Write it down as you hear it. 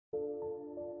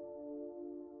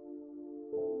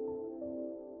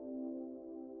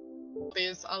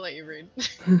please. I'll let you read.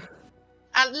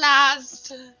 At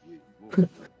last!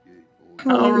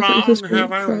 How long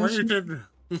have I waited?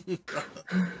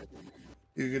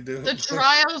 You can do the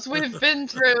trials we've been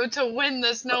through to win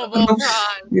this noble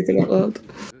prize.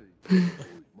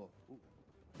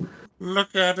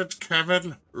 Look at it,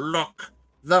 Kevin. Look.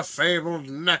 The fabled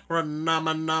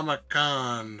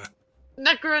Necronomicon.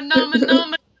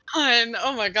 Necronomicon.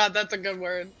 Oh my god, that's a good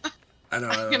word. I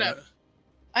know.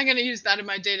 I'm gonna use that in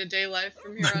my day-to-day life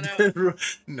from here on out.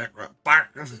 Bark.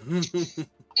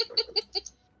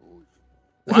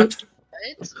 What?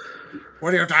 Right?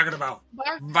 What are you talking about?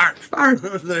 Bark.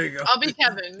 There you go. I'll be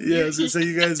Kevin. Yeah, so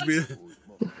you guys be...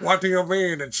 What do you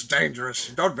mean it's dangerous?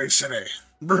 Don't be silly.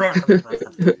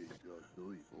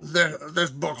 This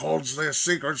book holds the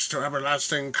secrets to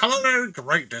everlasting culinary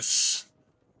greatness.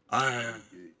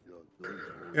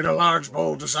 In a large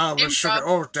bowl dissolved with sugar...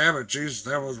 Oh, damn it, jeez,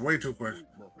 that was way too quick.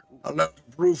 I left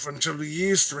it proof until the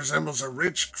yeast resembles a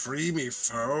rich, creamy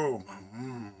foam.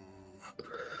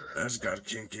 That's got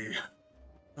kinky.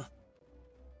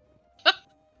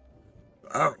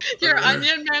 Oh, Your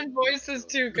Onion Man voice is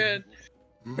too good.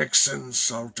 Mix in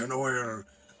salt and oil,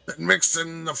 then mix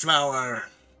in the flour.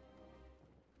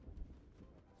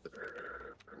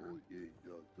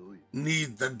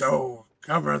 Knead the dough.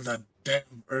 Cover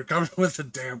with a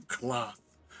damp cloth.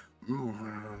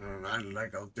 I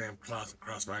like a damp cloth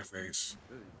across my face.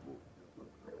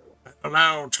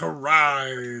 Allow to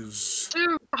rise.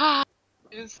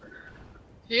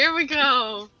 Here we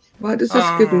go. Why does this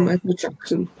give me Michael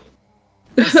Jackson?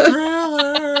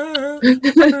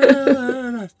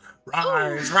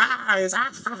 Rise, rise.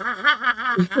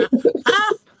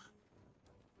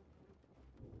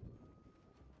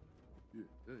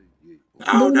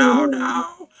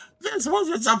 No. This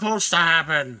wasn't supposed to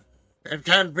happen. It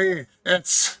can't be.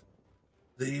 It's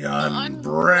the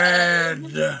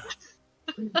unbread.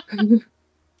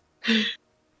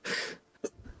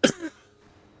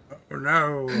 Oh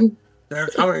no. They're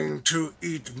coming to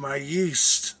eat my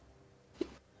yeast.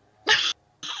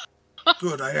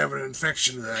 Good, I have an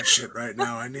infection of that shit right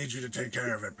now. I need you to take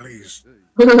care of it, please.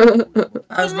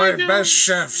 As my best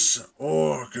chefs,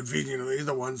 or conveniently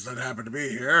the ones that happen to be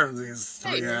here, these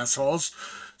three assholes,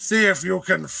 see if you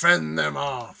can fend them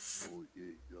off.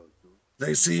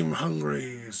 They seem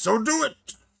hungry, so do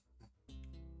it.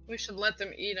 We should let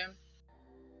them eat him.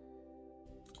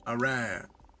 Alright.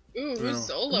 Ooh, who's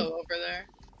Solo over there?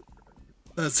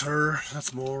 That's her.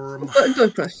 That's Morremm.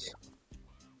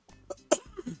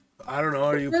 I don't know.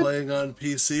 Are you playing on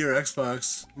PC or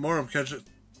Xbox? Morremm, catch it.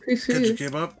 PC. Catch it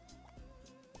came up.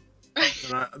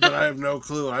 Then I have no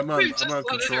clue. I'm on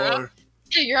controller.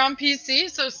 Okay, you're on PC,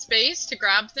 so space to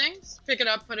grab things. Pick it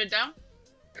up, put it down.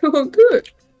 Oh,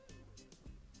 good.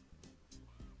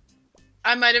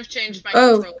 I might have changed my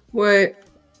controller. Oh, wait.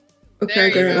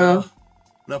 Okay, there you go.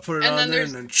 Now put it on there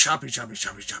and then choppy.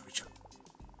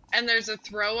 And there's a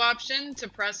throw option to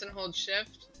press and hold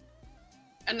shift.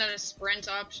 And then a sprint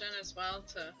option as well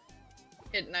to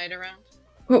hit knight around.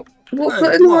 What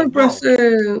button am I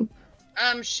pressing?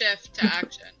 Shift to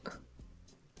action.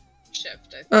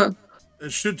 Shift, I think.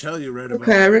 It should tell you right about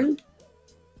it. And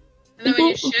then when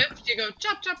you shift, you go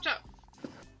chop.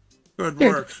 Good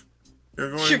work.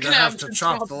 You're going to have to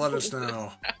chop the lettuce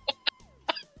now.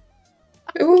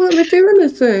 It won't let me do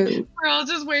anything. We're all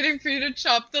just waiting for you to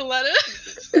chop the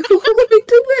lettuce. It won't let me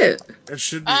do it. It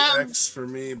should be X for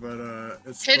me, but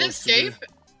it's hit escape.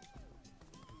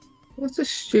 What's a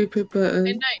stupid button?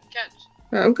 Midnight catch.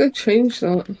 Right, I'm gonna change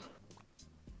that.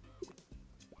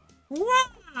 Wow.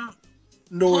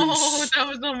 Nice. Oh, that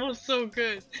was almost so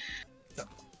good.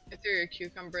 I threw your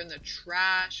cucumber in the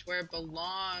trash where it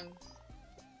belongs.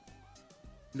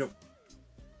 Nope.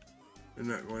 You're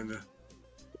not going to.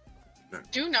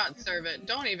 Do not serve it.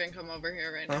 Don't even come over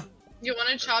here right now. You want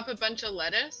to chop a bunch of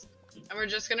lettuce? And we're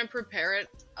just going to prepare it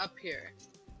up here.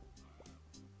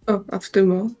 Oh, I have to do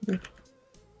more?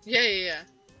 Yeah.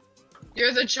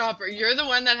 You're the chopper. You're the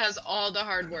one that has all the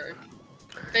hard work.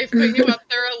 They've put you up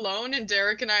there alone, and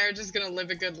Derek and I are just going to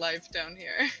live a good life down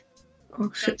here. Oh,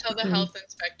 shit. Don't tell the health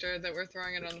inspector that we're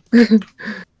throwing it on the floor.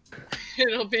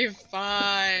 It'll be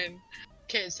fine.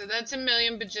 Okay, so that's a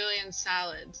million bajillion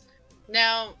salads.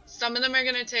 Now, some of them are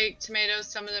going to take tomatoes,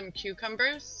 some of them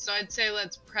cucumbers. So I'd say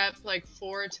let's prep like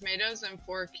 4 tomatoes and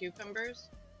 4 cucumbers.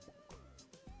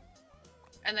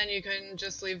 And then you can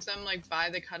just leave them like by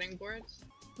the cutting boards.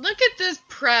 Look at this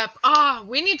prep.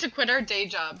 We need to quit our day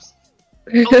jobs.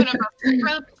 Open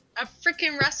up a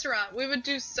freaking restaurant. We would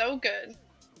do so good.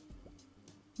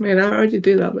 Man, I already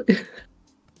do that. But...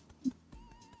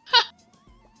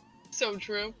 So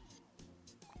true.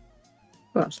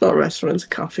 Well, it's not a restaurant, it's a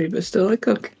cafe, but still, I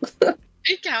cook.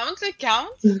 It counts, it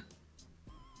counts. Do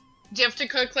you have to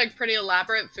cook, like, pretty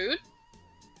elaborate food?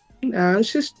 Nah,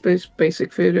 it's just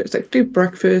basic food. It's like do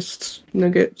breakfast,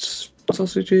 nuggets,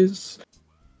 sausages,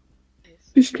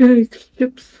 fish cake,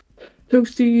 chips,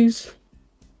 toasties,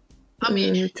 I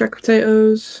mean, jack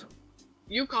potatoes.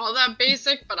 you call that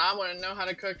basic, but I wouldn't know how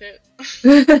to cook it.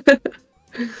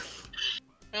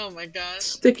 Oh my gosh.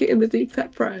 Stick it in the deep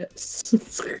fat fryers.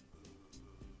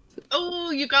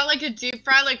 Oh, you got like a deep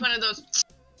fry, like one of those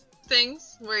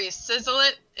things where you sizzle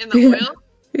it in the oil?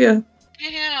 Yeah.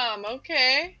 Damn,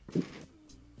 okay.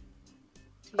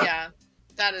 Yeah,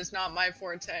 that is not my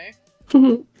forte.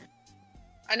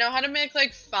 I know how to make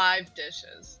like 5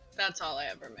 dishes. That's all I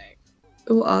ever make.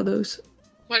 What are those?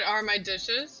 What are my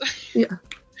dishes? Yeah.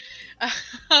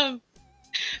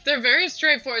 They're very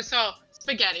straightforward. So,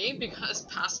 spaghetti, because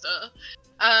pasta.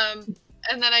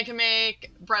 And then I can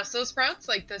make Brussels sprouts,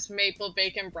 like this maple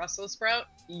bacon Brussels sprout.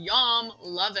 Yum,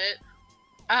 love it.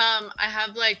 I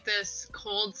have like this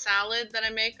cold salad that I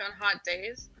make on hot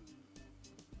days.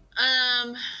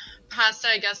 Pasta,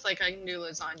 I guess like I can do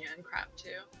lasagna and crap too.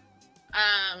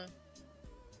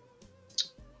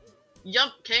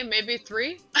 Yup, okay, maybe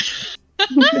 3.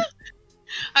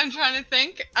 I'm trying to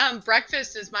think.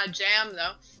 Breakfast is my jam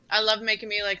though. I love making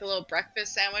me like a little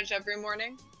breakfast sandwich every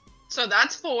morning. So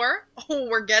that's 4. Oh,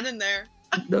 we're getting there.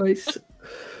 Nice.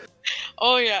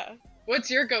 Oh yeah. What's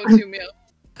your go-to meal?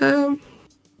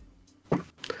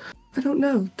 I don't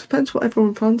know. Depends what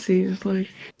everyone fancies. Like,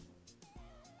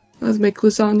 I'd make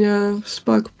lasagna,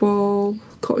 spag bol,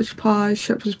 cottage pie,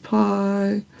 shepherd's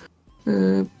pie,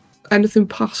 anything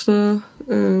pasta,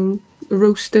 a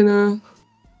roast dinner.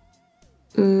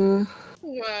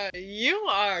 Wow, you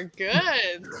are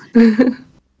good.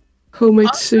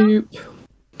 Homemade soup.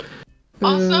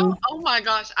 Also, oh my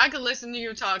gosh, I could listen to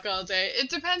you talk all day.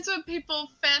 It depends what people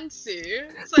fancy.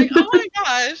 It's like, oh my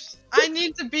gosh, I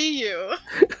need to be you.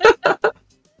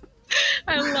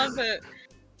 I love it.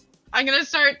 I'm gonna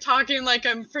start talking like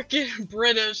I'm freaking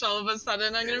British all of a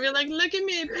sudden. I'm gonna be like, look at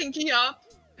me, pinky up.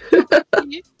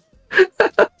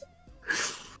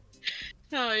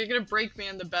 Oh, you're gonna break me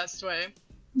in the best way.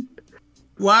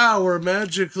 Wow, we're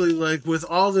magically, like, with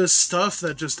all this stuff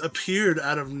that just appeared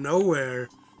out of nowhere.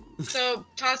 So,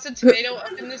 toss a tomato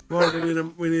up in this. Well,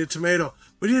 we need a tomato.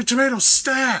 We need a tomato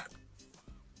stat!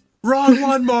 Wrong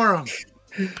one, Morremm!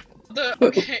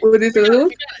 Okay. What is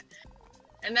it?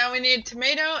 And now we need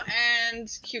tomato and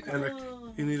cucumber.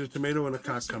 You need a tomato and a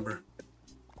cucumber.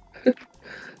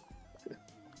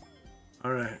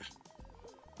 Alright.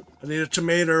 I need a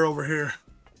tomato over here.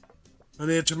 I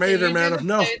need a tomato, madam.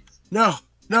 No! No!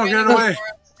 No, get it away!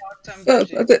 Oh,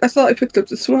 I thought I picked up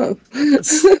the smell.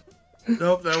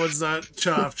 Nope, that one's not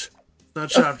chopped. Not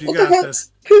chopped. You got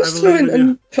this. Who's I believe in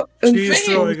you. and She's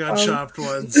throwing unchopped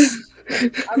ones.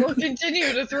 I will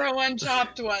continue to throw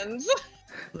unchopped ones.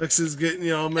 Lexie's getting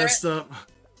you all messed up.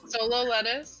 Solo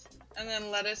lettuce, and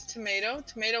then lettuce, tomato.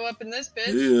 Tomato up in this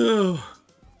bitch. Ew.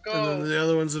 Go. And then the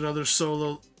other one's another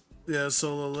solo. Yeah,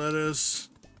 solo lettuce.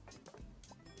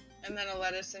 And then a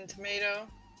lettuce and tomato.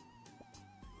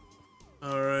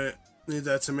 Alright. Need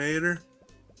that tomato.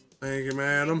 Thank you,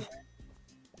 madam.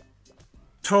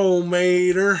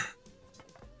 Tomato.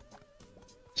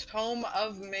 Tome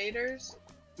of maters?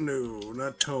 No,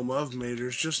 not tome of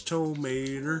maters, just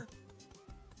tomato.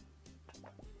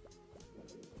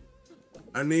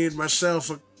 I need myself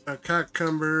a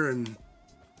cucumber and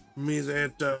me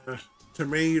that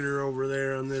tomato over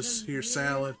there on this here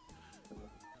salad.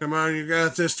 Come on, you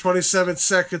got this. 27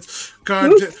 seconds.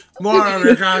 God, more of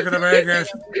your cock to make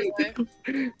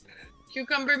it.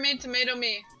 Cucumber me, tomato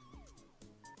me.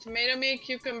 Tomato me,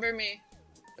 cucumber me.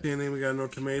 Can't even got no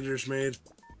tomatoes made.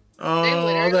 Oh,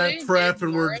 all that prep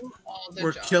and we're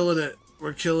killing it.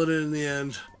 We're killing it in the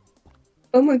end.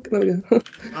 Oh my god.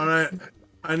 Alright.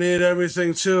 I need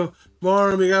everything too.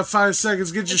 Morremm, you got 5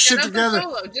 seconds. Get your shit together.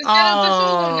 Just get out the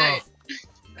solo night.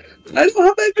 I don't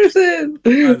have everything. I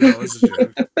know, it's a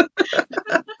joke.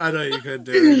 I know you couldn't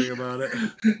do anything about it.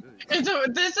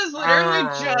 This is literally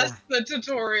just the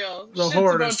tutorial. The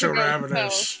horde is too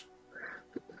ravenous.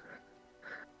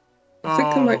 I think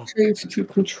I might change to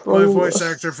control. My voice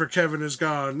actor for Kevin is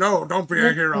gone. No, don't be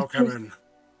a hero, Kevin.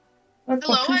 Hello,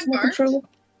 I barked.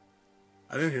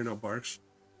 I didn't hear no barks.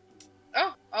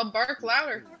 Oh, I'll bark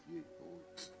louder.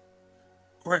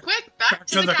 Quick, back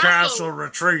to the castle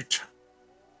retreat.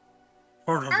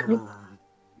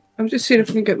 I'm just seeing if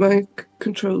I can get my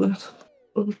controller.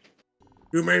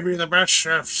 You may be the best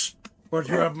chefs, but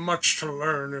you have much to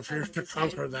learn if you're to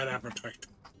conquer that appetite.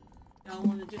 Y'all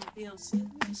want to do the DLC?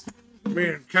 Me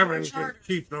and Kevin can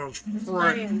keep those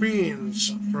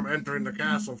fiends from entering the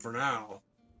castle for now.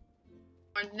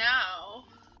 For now.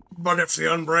 But if the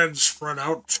unbred spread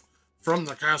out from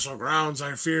the castle grounds,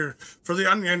 I fear for the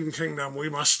Onion Kingdom we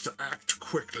must act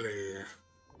quickly.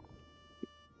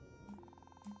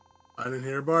 I didn't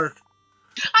hear a bark.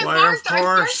 I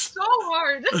barked so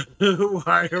hard.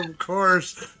 Why, of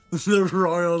course, the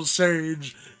royal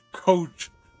sage coat.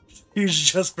 He's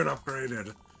just been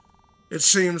upgraded. It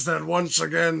seems that once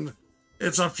again,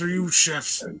 it's up to you,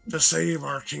 chefs, to save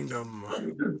our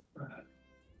kingdom.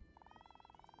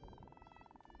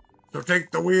 So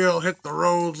take the wheel, hit the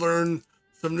road, learn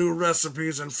some new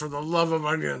recipes, and for the love of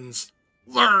onions,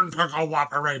 learn to go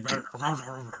operate.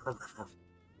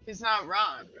 He's not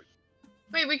wrong.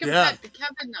 Wait, we can pet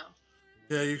Kevin now.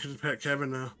 Yeah, you can pet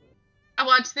Kevin now. I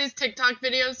watch these TikTok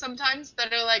videos sometimes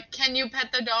that are like, can you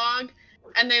pet the dog?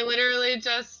 And they literally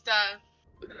just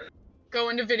go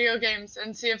into video games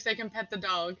and see if they can pet the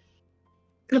dog.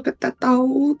 Can I pet that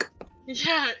dog?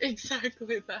 Yeah,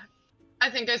 exactly that. I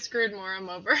think I screwed Morremm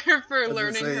over for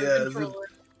learning her controller.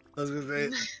 I was gonna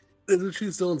say, isn't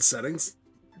she still in settings?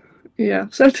 Yeah,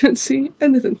 so I didn't see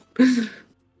anything.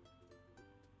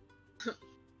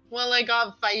 Well, I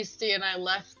got feisty and I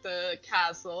left the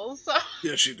castle, so...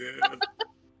 Yes, you did.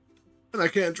 And I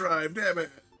can't drive, damn it.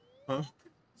 Huh?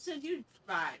 So you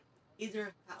drive,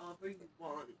 either however you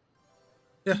want.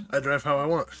 Yeah, I drive how I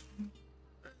want.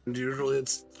 And usually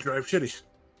it's drive shitty.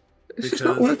 It's just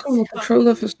not working on the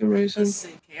controller for some reason.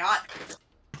 Chaotic.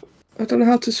 I don't know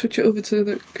how to switch it over to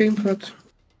the gamepad.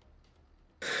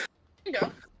 There you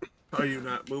go. Are you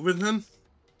not moving then?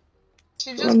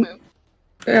 She just moved.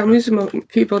 Yeah, I'm using my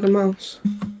keyboard and mouse.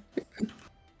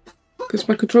 Because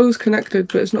my controller's connected,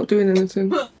 but it's not doing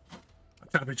anything. I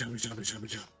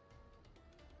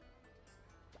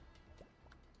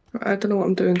don't know what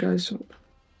I'm doing, guys.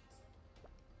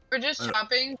 We're just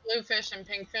chopping bluefish and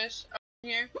pinkfish over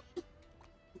here.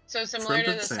 So similar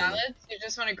to the salads, you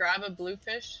just want to grab a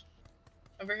bluefish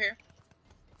over here.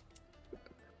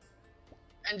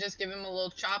 And just give him a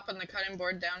little chop on the cutting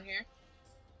board down here.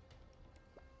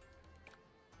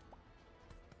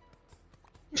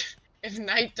 If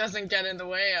Knight doesn't get in the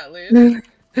way, at least.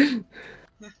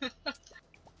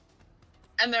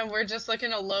 And then we're just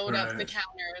looking to load up the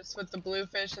counters with the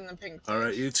bluefish and the pinkfish.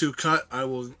 Alright, you two cut. I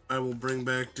will bring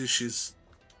back dishes.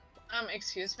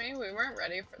 Excuse me? We weren't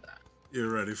ready for that. You're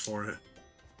ready for it.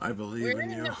 I believe in you. We're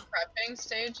in the prepping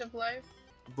stage of life.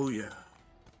 Booyah.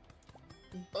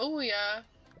 Booyah.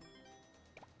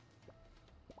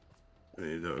 I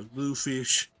need those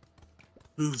bluefish.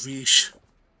 Bluefish.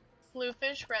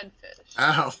 Bluefish, redfish.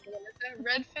 Ow. What is it?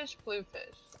 Redfish,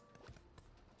 bluefish.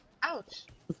 Ouch.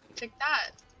 Take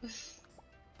that. Oh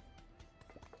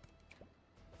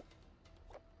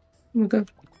my god.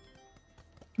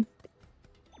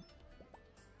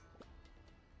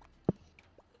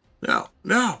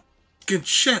 No. Good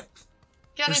shit.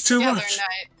 There's too much.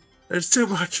 Knight. There's too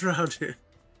much around here.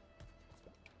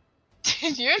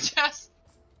 Did you just...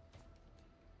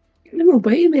 No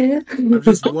way, man. I'm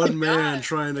just one man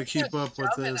trying to keep up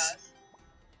with this.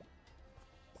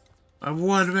 I'm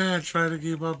one man trying to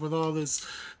keep up with all this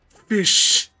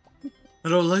fish. I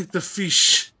don't like the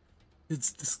fish.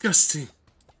 It's disgusting.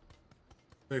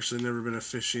 I've actually never been a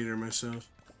fish eater myself.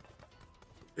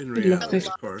 In reality,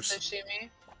 of course. Sashimi?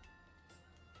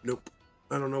 Nope.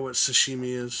 I don't know what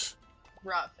sashimi is.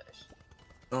 Raw fish.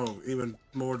 Oh, even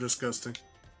more disgusting.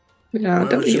 Yeah,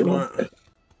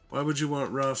 why would you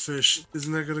want raw fish?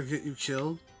 Isn't that gonna get you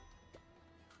killed?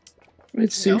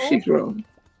 It's sushi, bro.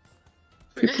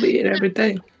 People eat it every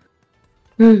day.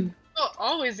 People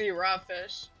always eat raw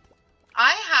fish.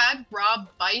 I had raw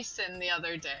bison the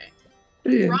other day.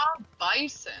 Yeah. Raw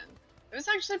bison. It was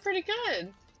actually pretty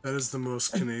good. That is the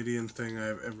most Canadian thing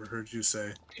I've ever heard you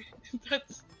say.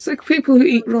 It's like people who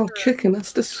eat raw chicken.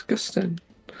 That's disgusting.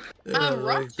 Yeah,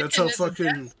 like, that's how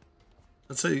fucking...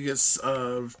 That's how you get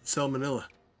salmonella.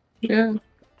 Yeah.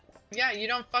 Yeah, you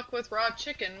don't fuck with raw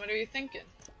chicken. What are you thinking?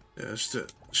 Yeah,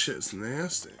 shit's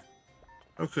nasty.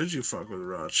 How could you fuck with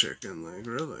raw chicken? Like,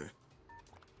 really?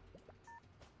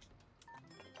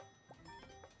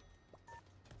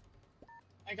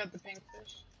 I got the pink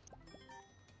fish.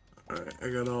 Alright, I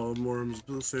got all of Morremm's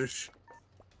bluefish.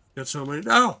 Got so many.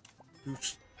 No!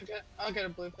 Oops. I'll get a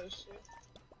bluefish too.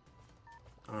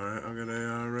 Alright, I'll get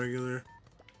a regular.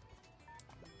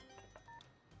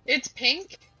 It's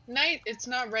pink, Knight. It's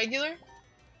not regular.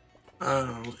 I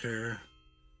don't care.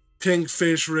 Pink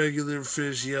fish, regular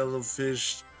fish, yellow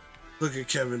fish. Look at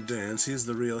Kevin dance. He's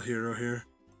the real hero here.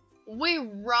 We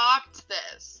rocked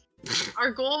this.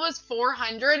 Our goal was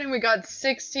 400 and we got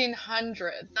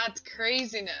 1600. That's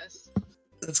craziness.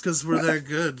 That's because we're that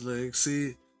good. Like,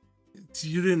 see,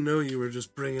 you didn't know you were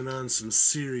just bringing on some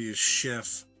serious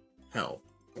chef help.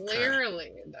 Okay?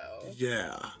 Clearly, though.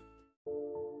 Yeah.